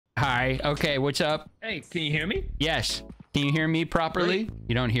Hi. Okay, what's up? Hey, can you hear me? Yes. Can you hear me properly? Great.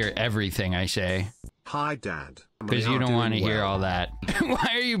 You don't hear everything I say. Hi, Dad. Because you don't want to hear all that. Why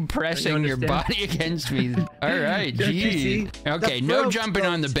are you pressing your body against me? All right, gee. Okay, no jumping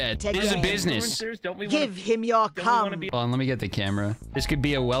on the bed. This is a business. Give him your cum. Hold on, let me get the camera. This could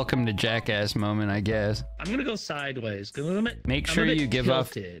be a welcome to Jackass moment, I guess. I'm gonna go sideways. Make sure you give off.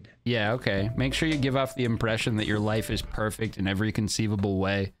 Tilted. Yeah, okay. Make sure you give off the impression that your life is perfect in every conceivable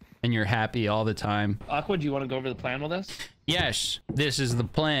way, and you're happy all the time. Aqua, do you want to go over the plan with us? Yes, this is the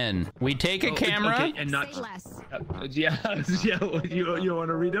plan. We take a camera. Okay, and not. Say less. Yeah. You want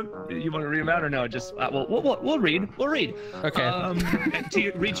to read them? You want to read them out or no? Just we'll read. We'll read.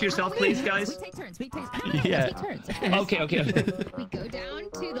 Okay. Read to yourself, please, guys. We take turns. We take turns. Okay. We go down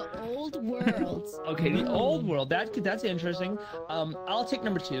to the old world. Okay, the old world. That's interesting. I'll take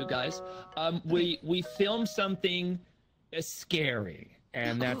number 2, guys. We filmed something scary.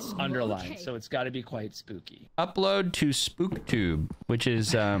 And that's underlined, so it's got to be quite spooky. Upload to SpookTube, which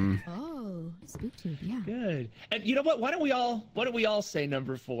is Oh, SpookTube, yeah. Good. And you know what? Why don't we all say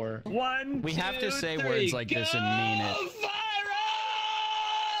number 4? 1, we 2, have to say 3, words like this and mean it. Viral!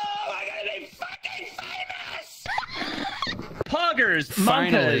 I'm gonna be fucking famous! Poggers,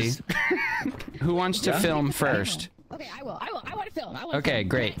 Finally. monkeys. Who wants to film first? Okay, I will. I want to film. Okay,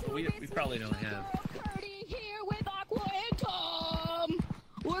 great. We probably don't have. Party here with Aqua and Tom.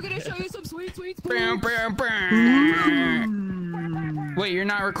 We're gonna show you some sweet Wait, you're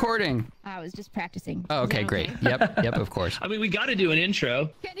not recording. I was just practicing. Oh, okay, great. Yep, of course. I mean, we got to do an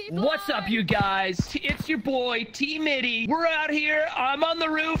intro. What's up, you guys? It's your boy, T-Mitty. We're out here. I'm on the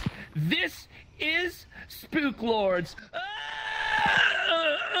roof. This is Spook Lords.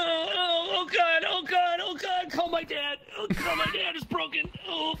 Oh God. Call my dad. My dad is broken.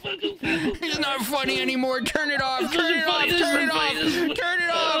 Oh, fuck. It's not funny anymore. Turn it off. Turn it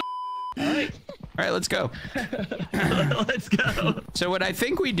off. All right, let's go. Let's go. So what I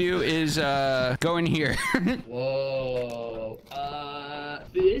think we do is go in here. Whoa.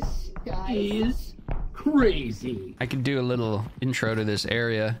 This is crazy. I could do a little intro to this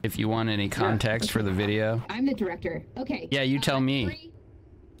area if you want any context for the video. I'm the director. Okay. Yeah, you tell me.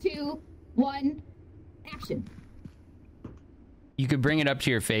 3, 2, 1, action. You could bring it up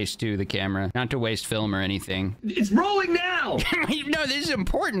to your face too, the camera, not to waste film or anything. It's rolling now. No, this is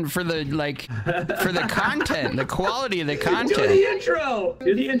important for the for the content, the quality of the content. Do the intro.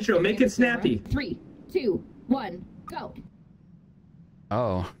 Do the intro. Make it snappy. 3, 2, 1, go.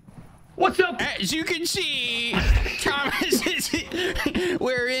 Oh. What's up? As you can see, Thomas,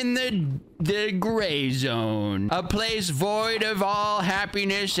 we're in the gray zone, a place void of all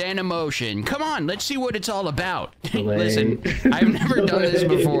happiness and emotion. Come on, let's see what it's all about. Listen, I've never done this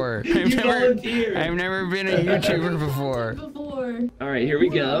before. I've never been a YouTuber before. All right, here we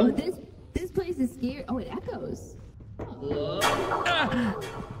go. This place is scary. Oh, it echoes.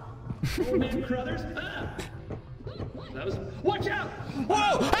 Man Crothers. That was. Watch out!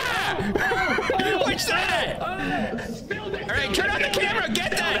 Whoa! Ah! What's that? Spilled it. All right, turn on the camera.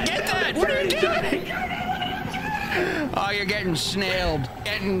 Get that. What are you doing? Oh, you're getting snailed.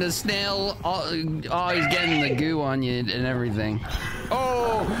 Getting the snail. Oh, he's getting the goo on you and everything.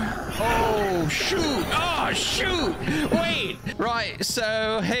 Oh, shoot. Wait. Right,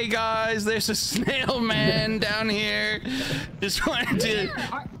 so, hey guys, there's a snail man down here. Just wanted to...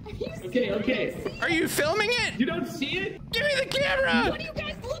 Okay. Are you filming it? You don't see it? Give me the camera. What are you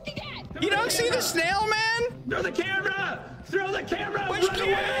guys looking at? You don't see the snail man? Throw the camera. Which Run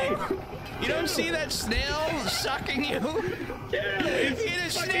away. You don't see that snail sucking you? The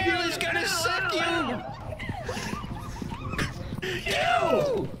snail is gonna suck you.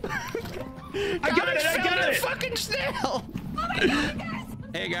 Ew! I got it! Fucking snail! Oh my God, guys.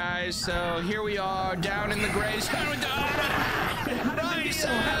 Hey guys, so here we are down in the gray zone. Right, so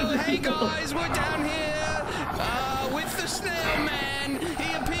hey guys, we're down here with the snail man.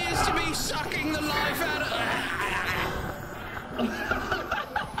 He appears to be sucking the life out of.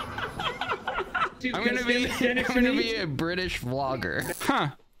 I'm gonna be a British vlogger. Huh.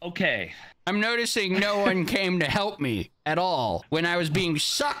 Okay. I'm noticing no one came to help me at all when I was being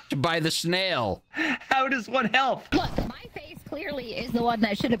sucked by the snail. How does one help? Look, my face clearly is the one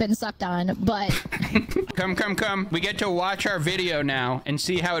that should have been sucked on, but... Come. We get to watch our video now and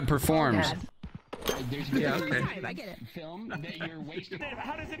see how it performs. Yeah, okay. I get it. Film that you're wasting.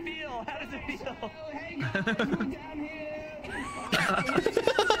 How does it feel? Oh, hey guys, we're down here.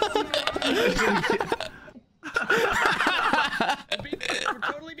 We're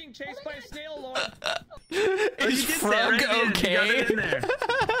totally being chased by a snail, Lord. Is Frog okay?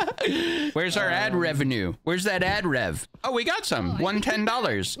 Wait, Where's our ad revenue? Where's that ad rev? Oh, we got some.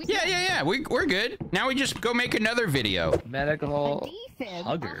 $110. Yeah. We're good. Now we just go make another video. Medical Defib.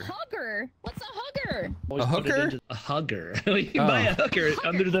 hugger. A hugger. What's a hugger? Always A put it hooker? into a hugger. You can buy a hooker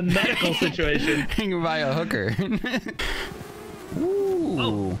under the medical situation. You can buy a hooker.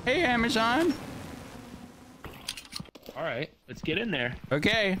 Ooh. Hey, Amazon. All right, let's get in there.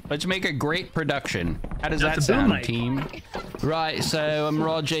 Okay, let's make a great production. How does that That's a boom sound, mic. team? Right, so I'm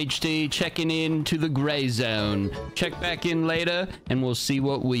Rog HD checking in to the gray zone. Check back in later and we'll see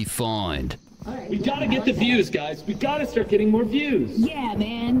what we find. We gotta get the views, guys. We gotta start getting more views. Yeah,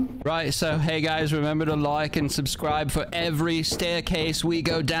 man. Right, so hey guys, remember to like and subscribe for every staircase we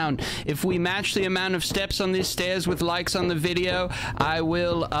go down. If we match the amount of steps on these stairs with likes on the video, I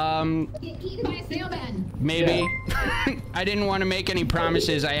will, Get eaten by a snail man. maybe. I didn't want to make any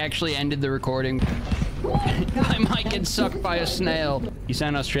promises. I actually ended the recording. I might get sucked by a snail. You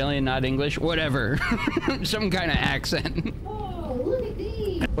sound Australian, not English? Whatever. Some kind of accent. Oh, look at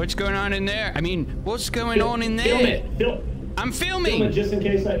these. What's going on in there? I mean, what's going on in there? Film it. I'm Film filming. it just in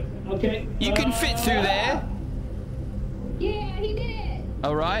case I... Okay. You can fit through there. Yeah, he did it.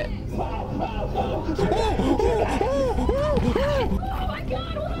 All right. Oh my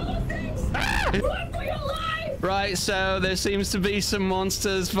god, what are those things? Run for your life. Right, so there seems to be some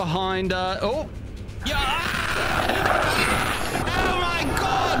monsters behind oh! Yeah! Oh my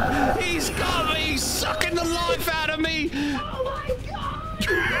god! He's got me! He's sucking the life out of me! Oh my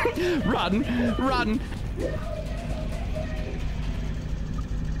god. Run! Run!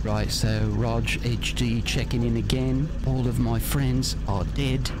 Right, so Rog HD checking in again. All of my friends are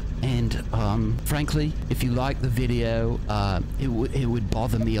dead. And, frankly, if you like the video, it would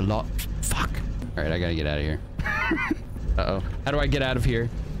bother me a lot. Fuck. All right, I gotta get out of here. Uh-oh. How do I get out of here?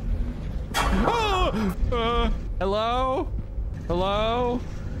 Oh! Hello? Hello?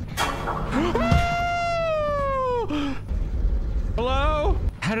 Hello?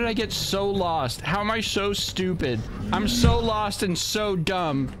 How did I get so lost? How am I so stupid? I'm so lost and so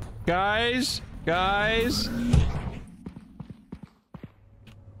dumb. Guys? Guys?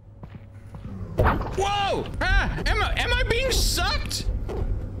 Whoa! Ah, am I being sucked?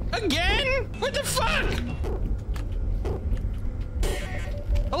 Again? What the fuck?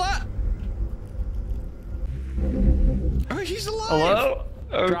 Hello? Oh, he's alive. Hello?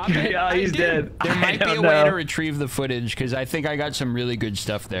 Drop Okay, it. yeah, I he's did. dead. There I might be a don't way know. to retrieve the footage because I think I got some really good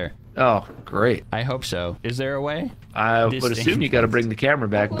stuff there. Oh, great. I hope so. Is there a way? I This would thing. assume you got to bring the camera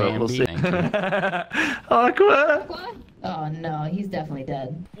back, but we'll see. Thank you. Aqua. What? Oh no, he's definitely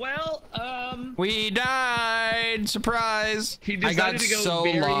dead. Well, We died. Surprise. he I decided got to go so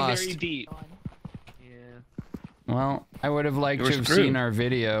very, lost. very deep. Yeah. Well, I would have liked You to were have screwed. seen our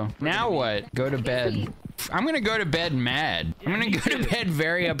video. Now what? Go to bed. I'm gonna go to bed mad. I'm gonna me go to too. bed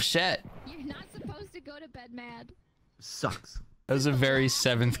very upset. You're not supposed to go to bed mad. Sucks. That was a very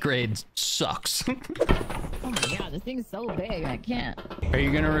 7th grade sucks. Oh my god, this thing's so big, I can't. Are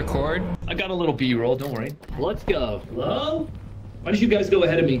you gonna record? I got a little B-roll, don't worry. Let's go. Hello? Why don't you guys go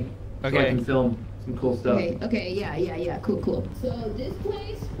ahead of me? So I Okay. can film some cool stuff. Okay, yeah, cool. So this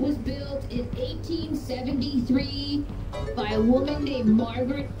place was built in 1873 by a woman named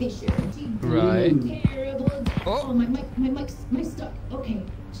Margaret Fisher. She died Right. a terrible death. Oh. Oh, my stuck. Okay,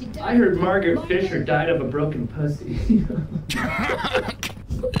 she died. I heard Margaret Fisher died of a broken pussy.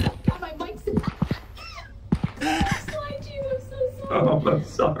 God, my mic's. Slide you. I'm so sorry. Oh, I'm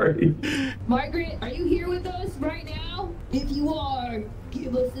sorry. Margaret, are you here with us right now? If you are,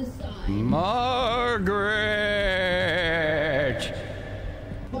 give us a sign. Margaret!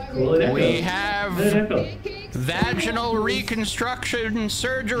 Margaret, We have pancakes? vaginal reconstruction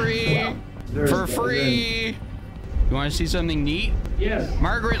surgery for free. You want to see something neat? Yes.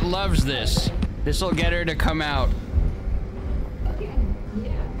 Margaret loves this. This will get her to come out. Okay,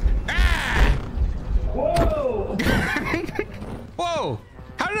 yeah. Ah! Whoa! Whoa!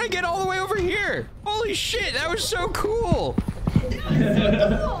 How did I get all the way over here? Holy shit, that was so cool!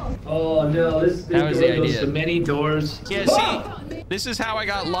 Oh no, this That was door the goes idea. to many doors. Yeah, see, this is how I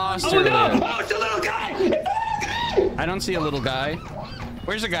got lost Oh no! earlier. Oh, it's a little guy! I don't see a little guy.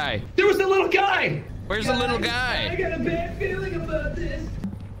 Where's the guy? There was a little guy! Where's the little I guy? got a bad feeling about this.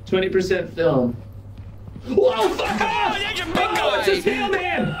 20% film. Whoa, fuck off! there's a big Oh, it's guy. a sail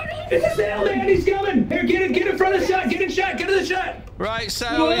man! It's a sail man, he's coming! Here, get in front of the shot, get in the shot! Right, so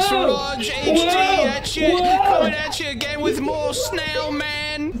Whoa! it's Rog HD Whoa! at you, Whoa! coming at you again with more Snail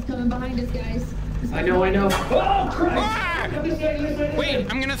Man. He's coming behind us, guys. I know. Oh, Christ! Ah! Come this way, this way. Wait,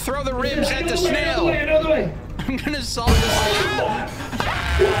 I'm gonna throw the ribs I at know the way, I know snail. way, I know the way. I'm gonna solve this.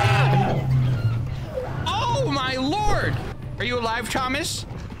 Oh my lord! Are you alive, Thomas?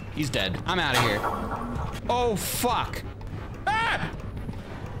 He's dead. I'm out of here. Oh, fuck. Ah!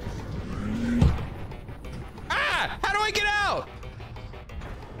 Ah! How do I get out?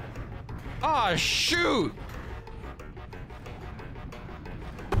 Oh, shoot.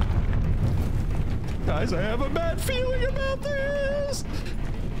 Guys, I have a bad feeling about this.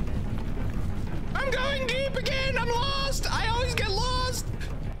 I'm going deep again. I'm lost. I always get lost.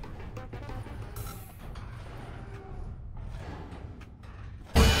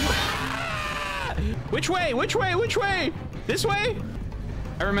 Ah! Which way? Which way? Which way? This way?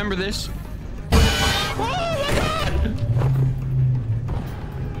 I remember this. Oh my God!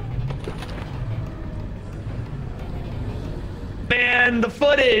 Man, the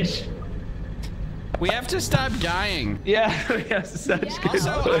footage. We have to stop dying. Yeah, we have to stop.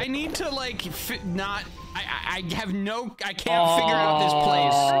 Also, I need to like not. I have no. I can't figure out this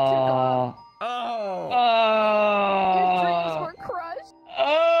place. Oh. Your dreams were crushed.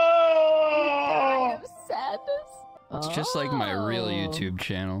 Oh. Of sadness. It's just like my real YouTube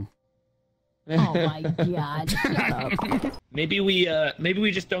channel. Oh my God! Shut up. Maybe we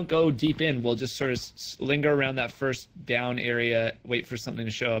just don't go deep in. We'll just sort of linger around that first down area, wait for something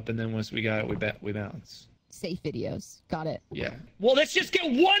to show up, and then once we got it, we bounce. Safe videos. Got it. Yeah. Well, let's just get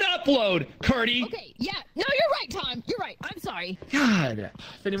one upload, Curdy. Okay. Yeah. No, you're right, Tom. You're right. I'm sorry. God.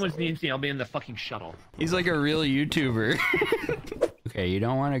 If anyone needs me, I'll be in the fucking shuttle. He's like a real YouTuber. Okay, you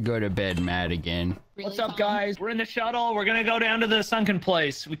don't want to go to bed mad again. Really, What's up, Tom? guys? We're in the shuttle. We're gonna go down to the sunken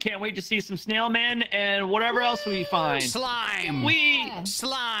place. We can't wait to see some snail men and whatever else we find. Slime.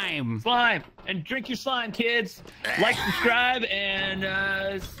 Slime. Slime. And drink your slime, kids. Like, subscribe,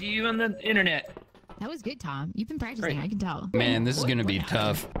 and see you on the internet. That was good, Tom. You've been practicing. Great. I can tell. Man, this is gonna be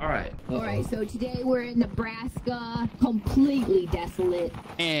tough. All right. All right, so today we're in Nebraska, completely desolate.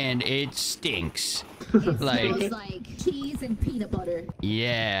 And it stinks. It Like, smells like cheese and peanut butter.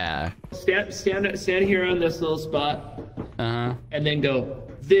 yeah. Stand here on this little spot, Uh-huh. and then go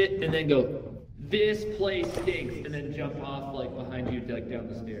this place stinks, and then jump off like behind you, like down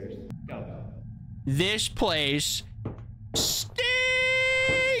the stairs. Go. This place stinks.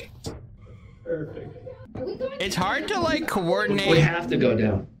 Perfect. Are we going It's hard to like We coordinate. have to go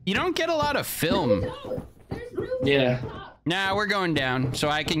down. You don't get a lot of film. No, there's room. Yeah. Nah, we're going down so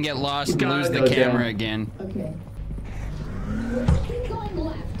I can get lost and gotta lose the go camera down. again. Okay. We'll keep going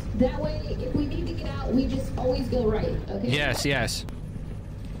left. That way, if we need to get out, we just always go right. Okay. Yes, yes.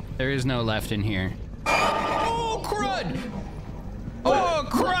 There is no left in here. Oh, crud! Oh,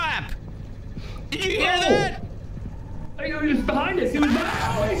 crap! Did you hear that? Oh, he was behind us. He was behind us.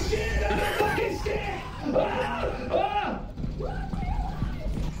 Holy shit! Fucking shit!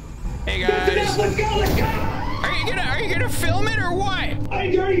 Hey guys, Let's go! Let's go! are you gonna film it or what?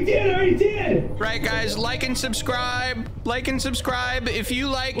 I already did. Right, guys, like and subscribe. Like and subscribe if you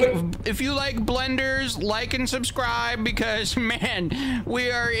like blenders. Like and subscribe because man, we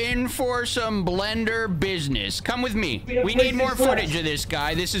are in for some blender business. Come with me. We need more footage of this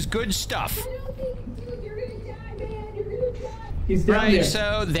guy. This is good stuff. I don't think, dude, you're gonna die, man. You're gonna die. He's down Right, there.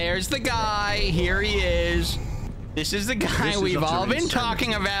 so there's the guy. Here he is. This is the guy This is we've a all been service.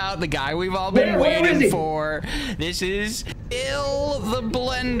 talking about, the guy we've all been Where is waiting he? for. This is Bill the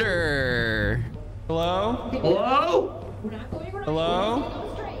Blender. Hello? Hello? We're not going right. Hello? We're gonna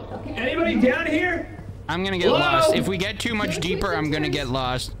go straight, okay? Anybody down here? I'm gonna get Hello? lost. If we get too much deeper, I'm gonna get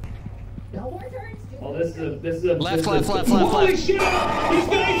lost. No more turns. dude. Oh, this is a Left, this is left, a- left, left, Holy left. shit! He's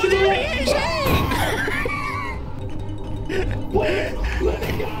going to the left. Let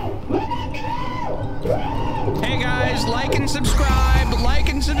me go! Let me go! Hey guys, like and subscribe. Like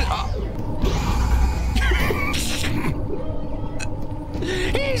and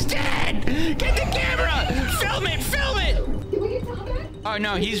He's dead! Get the camera! Film it! Film it! Did we get Tom back? Oh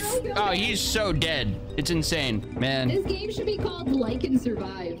no, he's so dead. It's insane, man. This game should be called Like and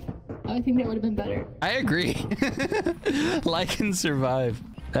Survive. I think that would have been better. I agree. Like and survive.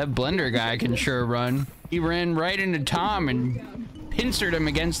 That blender guy can sure run. He ran right into Tom and pincered him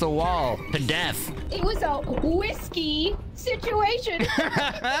against the wall to death. It was a whiskey situation.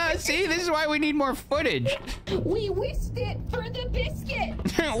 See, this is why we need more footage. We whisked it for the biscuit.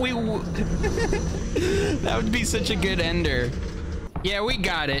 That would be such a good ender. Yeah, we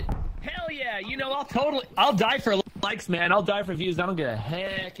got it. Hell yeah! You know, I'll die for likes, man. I'll die for views. I don't give a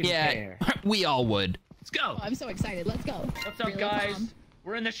heck and Yeah, care. we all would. Let's go. I'm so excited. Let's go. What's up, Really, guys? Tom?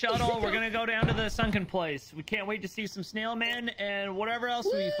 We're in the shuttle. We're gonna go down to the sunken place. We can't wait to see some snail men and whatever else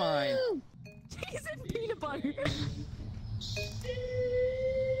we find. Woo! Cheese and peanut butter. Did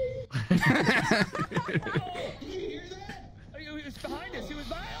you hear that? Oh, he was behind us. He was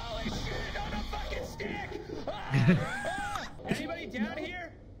behind. Holy shit! On a fucking stick! Anybody down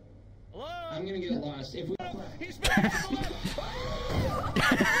here?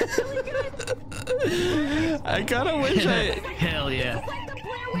 I kind of wish I... Hell yeah. It's like the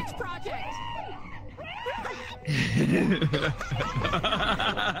Blair Witch Project.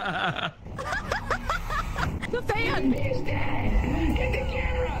 The fan.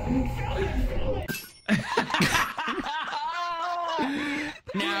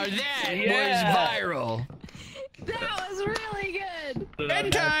 Now that was viral. That was really good.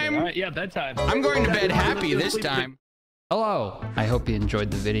 Bedtime. All right, yeah, bedtime. I'm going to bed happy this time. Hello. I hope you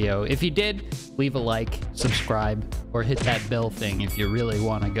enjoyed the video. If you did, leave a like, subscribe, or hit that bell thing if you really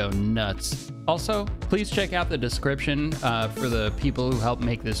want to go nuts. Also, please check out the description for the people who helped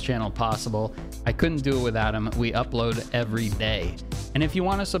make this channel possible. I couldn't do it without them. We upload every day. And if you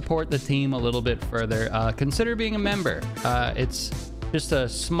want to support the team a little bit further, consider being a member. It's just a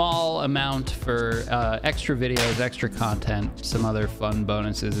small amount for extra videos, extra content, some other fun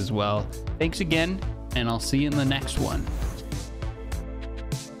bonuses as well. Thanks again, and I'll see you in the next one.